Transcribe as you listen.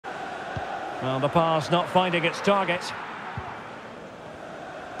Well, the pass not finding its target.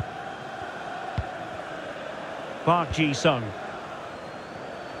 Park Ji-sung.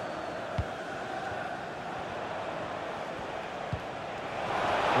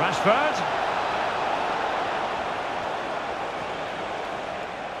 Rashford.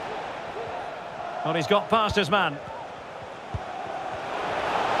 Well, he's got past his man.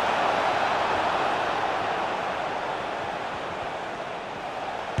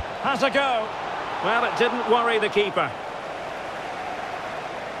 Has a go. Well, it didn't worry the keeper.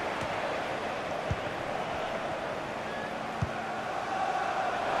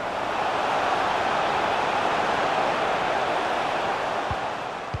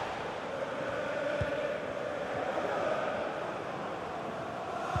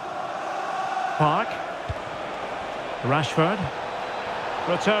 Park. Rashford.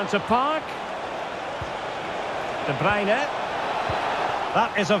 Return to Park. De Bruyne.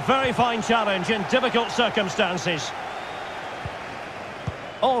 That is a very fine challenge in difficult circumstances.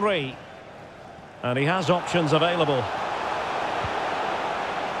 Henry. And he has options available.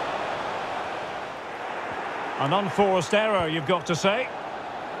 An unforced error, you've got to say.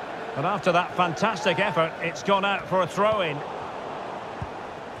 But after that fantastic effort, it's gone out for a throw-in.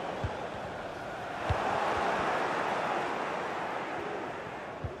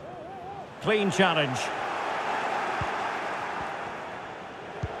 Clean challenge.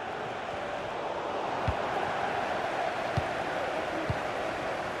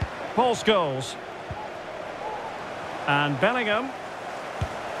 Paul Scholes. And Bellingham.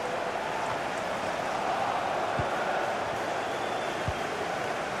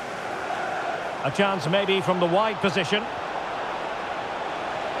 A chance maybe from the wide position.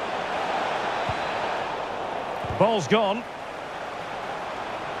 Ball's gone.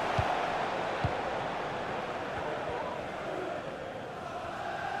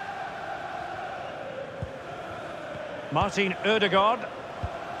 Martin Ødegaard.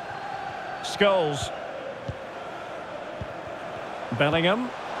 Scholes. Bellingham.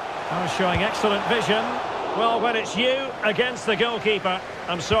 Oh, showing excellent vision. Well, when it's you against the goalkeeper,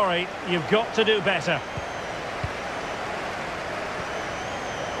 I'm sorry, you've got to do better.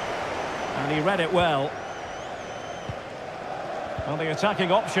 And he read it well. Well, the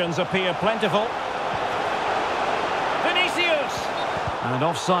attacking options appear plentiful. Vinicius! And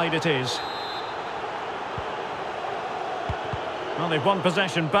offside it is. Well, they've won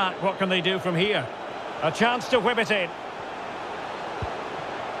possession back. What can they do from here? A chance to whip it in.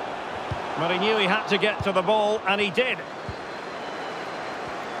 But he knew he had to get to the ball, and he did.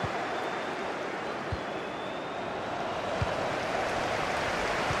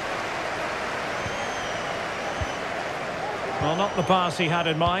 Well, not the pass he had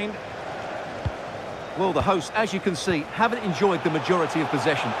in mind. Well, the hosts, as you can see, haven't enjoyed the majority of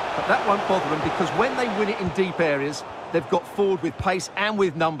possession. But that won't bother them, because when they win it in deep areas, they've got forward with pace and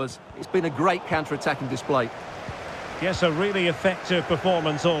with numbers. It's been a great counter-attacking display. Yes, a really effective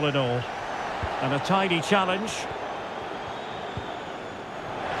performance all in all. And a tidy challenge.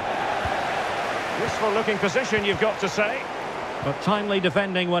 Useful looking position, you've got to say. But timely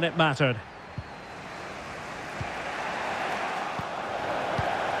defending when it mattered.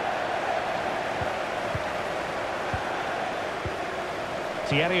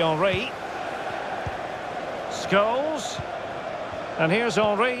 Thierry Henry. Scholes. And here's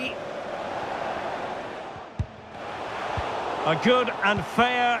Henry. A good and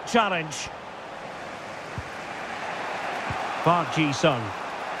fair challenge. Park Ji-sung.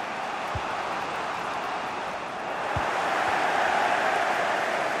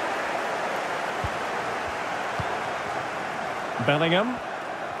 Bellingham.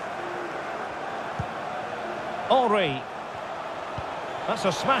 Henry. That's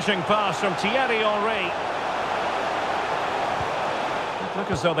a smashing pass from Thierry Henry. It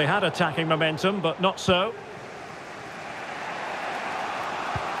looked as though they had attacking momentum, but not so.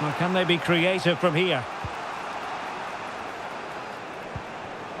 Well, can they be creative from here?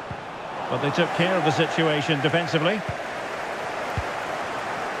 But they took care of the situation defensively.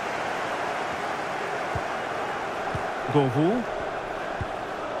 Govu.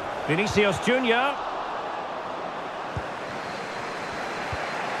 Vinicius Junior.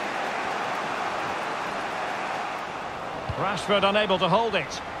 Rashford unable to hold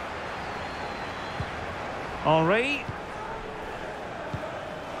it. Henry.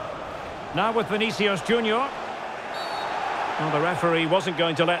 Now with Vinicius Junior. Well, the referee wasn't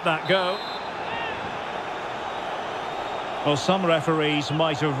going to let that go. Well, some referees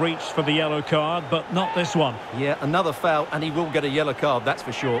might have reached for the yellow card, but not this one. Yeah, another foul, and he will get a yellow card, that's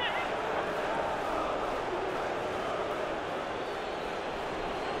for sure.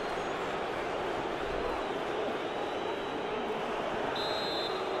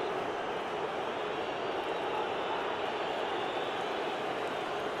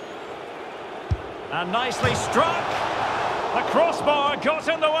 And nicely struck. The crossbar got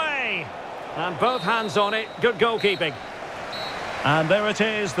in the way. And both hands on it. Good goalkeeping. And there it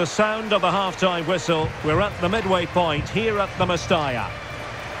is, the sound of the half-time whistle. We're at the midway point here at the Mestalla.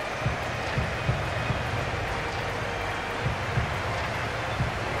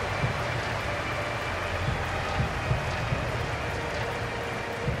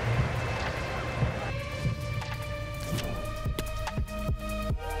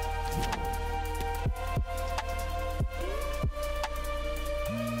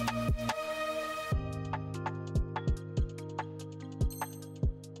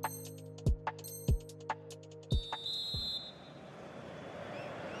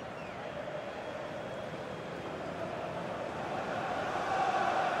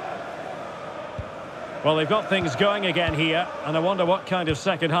 Well, they've got things going again here, and I wonder what kind of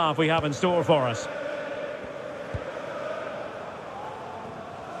second half we have in store for us.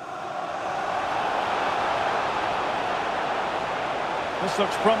 This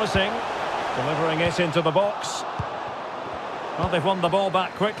looks promising, delivering it into the box. Well, they've won the ball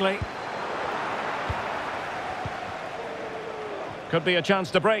back quickly. Could be a chance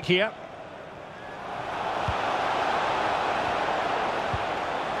to break here.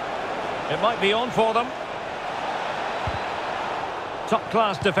 It might be on for them.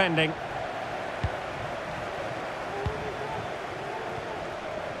 Top-class defending.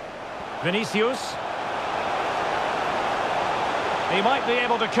 Vinicius. He might be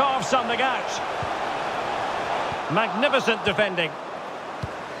able to carve something out. Magnificent defending.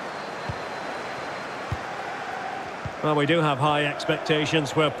 Well, we do have high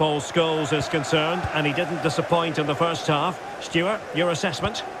expectations where Paul Scholes is concerned, and he didn't disappoint in the first half. Stuart, your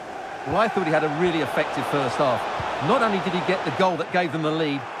assessment? Well, I thought he had a really effective first half. Not only did he get the goal that gave them the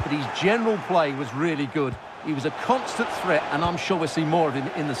lead, but his general play was really good. He was a constant threat, and I'm sure we'll see more of him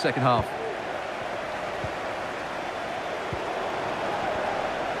in the second half.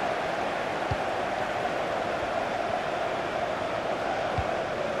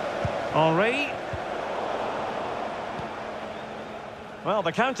 Henry. Well,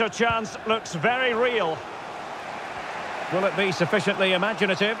 the counter chance looks very real. Will it be sufficiently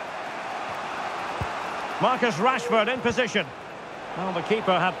imaginative? Marcus Rashford in position. Well, the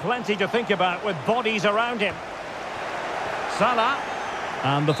keeper had plenty to think about with bodies around him. Salah.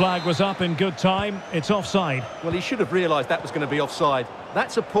 And the flag was up in good time. It's offside. Well, he should have realised that was going to be offside.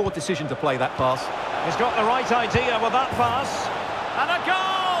 That's a poor decision to play that pass. He's got the right idea with that pass. And a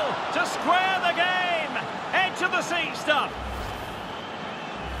goal to square the game. Edge of the seat stuff.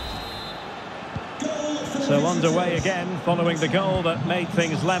 So underway again following the goal that made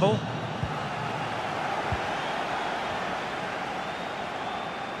things level.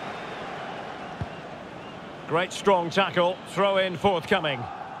 Great strong tackle, throw in forthcoming.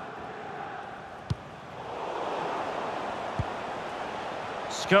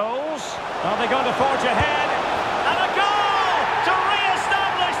 Scholes, are they going to forge ahead? And a goal to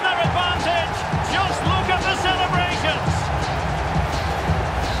re-establish their advantage. Just look at the celebrations.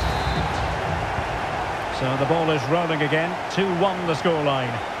 So the ball is rolling again, 2-1 the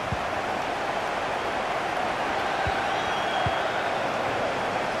scoreline.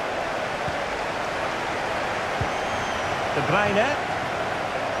 De Bruyne.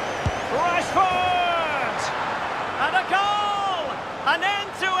 Rashford! And a goal! An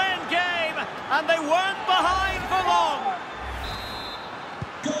end-to-end game, and they weren't behind for long.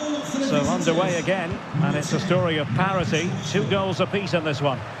 So underway again, and it's a story of parity. 2 goals apiece in this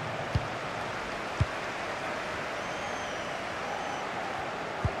one.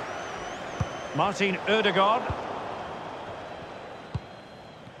 Martin Ødegaard.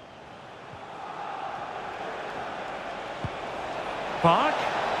 Park.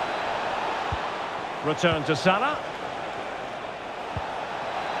 Return to Salah.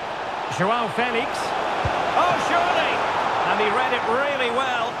 Joao Felix. Oh, surely! And he read it really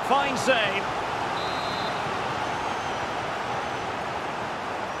well. Fine save.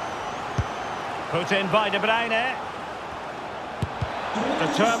 Put in by De Bruyne.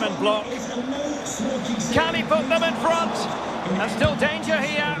 Determined block. Can he put them in front? There's still danger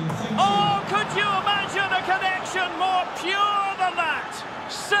here. Oh, could you imagine a connection more pure than that?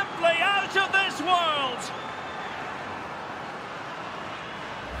 Simply out of this world.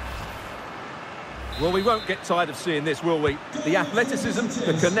 Well, we won't get tired of seeing this, will we? The athleticism,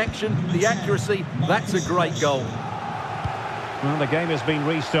 the connection, the accuracy, that's a great goal. Well, the game has been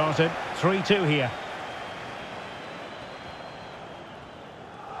restarted. 3-2 here.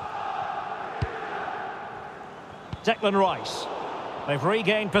 Declan Rice. They've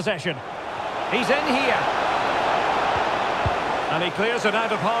regained possession. He's in here. And he clears it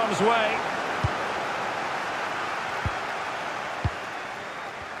out of harm's way.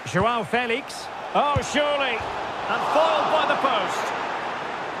 Joao Felix. Oh, surely. And foiled by the post.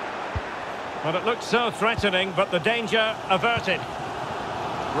 Well, it looked so threatening, but the danger averted.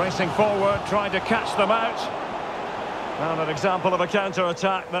 Racing forward, trying to catch them out. And an example of a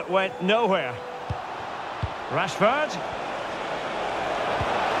counter-attack that went nowhere. Rashford.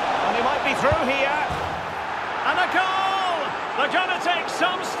 And he might be through here. And a goal! They're going to take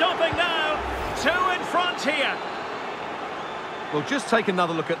some stopping now. 2 in front here. Well, just take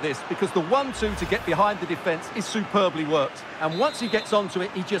another look at this, because the 1-2 to get behind the defence is superbly worked. And once he gets onto it,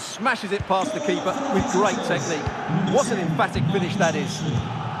 he just smashes it past the keeper with great technique. What an emphatic finish that is.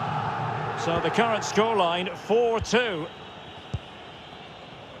 So the current scoreline, 4-2.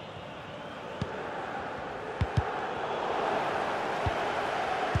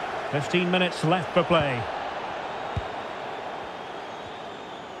 "15 minutes left for play.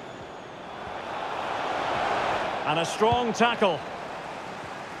 And a strong tackle.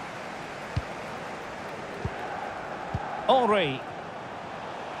 Henry.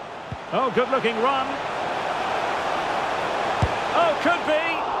 Oh, good-looking run. Oh, could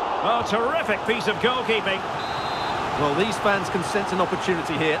be. Oh, terrific piece of goalkeeping. Well, these fans can sense an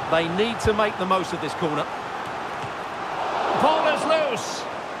opportunity here. They need to make the most of this corner. Ball is loose.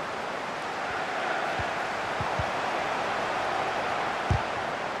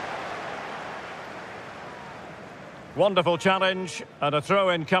 Wonderful challenge, and a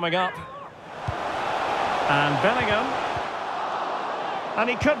throw-in coming up. And Bellingham. And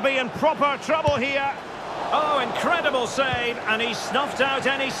he could be in proper trouble here. Oh, incredible save, and he snuffed out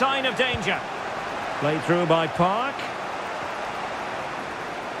any sign of danger. Played through by Park.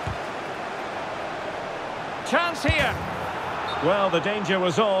 Chance here. Well, the danger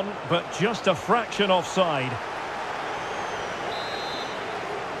was on, but just a fraction offside.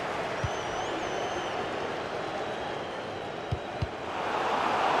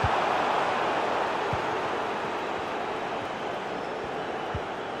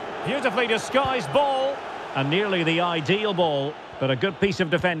 Beautifully disguised ball, and nearly the ideal ball, but a good piece of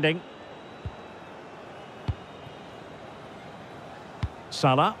defending.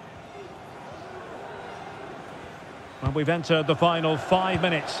 Salah. And we've entered the final 5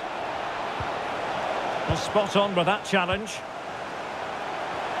 minutes. Well, spot on with that challenge.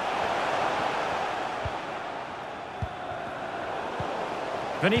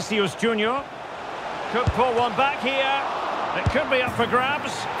 Vinicius Junior could pull one back here. It could be up for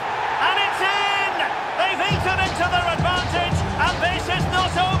grabs. And it's in! They've eaten into their advantage, and this is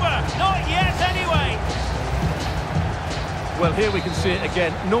not over. Not yet, anyway. Well, here we can see it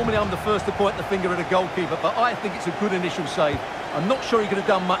again. Normally I'm the first to point the finger at a goalkeeper, but I think it's a good initial save. I'm not sure he could have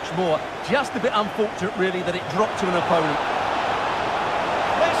done much more. Just a bit unfortunate, really, that it dropped to an opponent.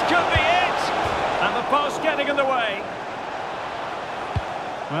 This could be it! And the post getting in the way.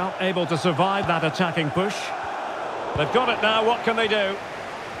 Well, able to survive that attacking push. They've got it now, what can they do?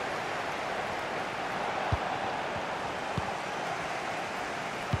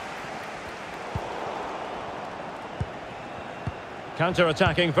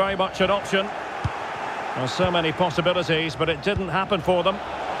 Counter-attacking, very much an option. There's so many possibilities, but it didn't happen for them.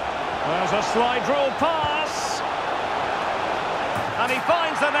 There's a slide rule pass. And he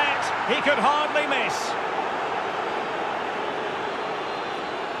finds the net. He could hardly miss.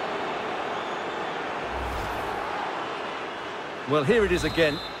 Well, here it is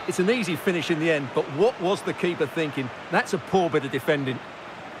again. It's an easy finish in the end, but what was the keeper thinking? That's a poor bit of defending.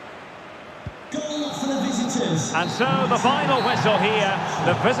 Goal for the visitors. And so the final whistle here.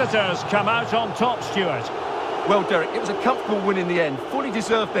 The visitors come out on top, Stuart. Well, Derek, it was a comfortable win in the end. Fully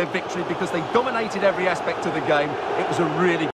deserved their victory because they dominated every aspect of the game. It was a really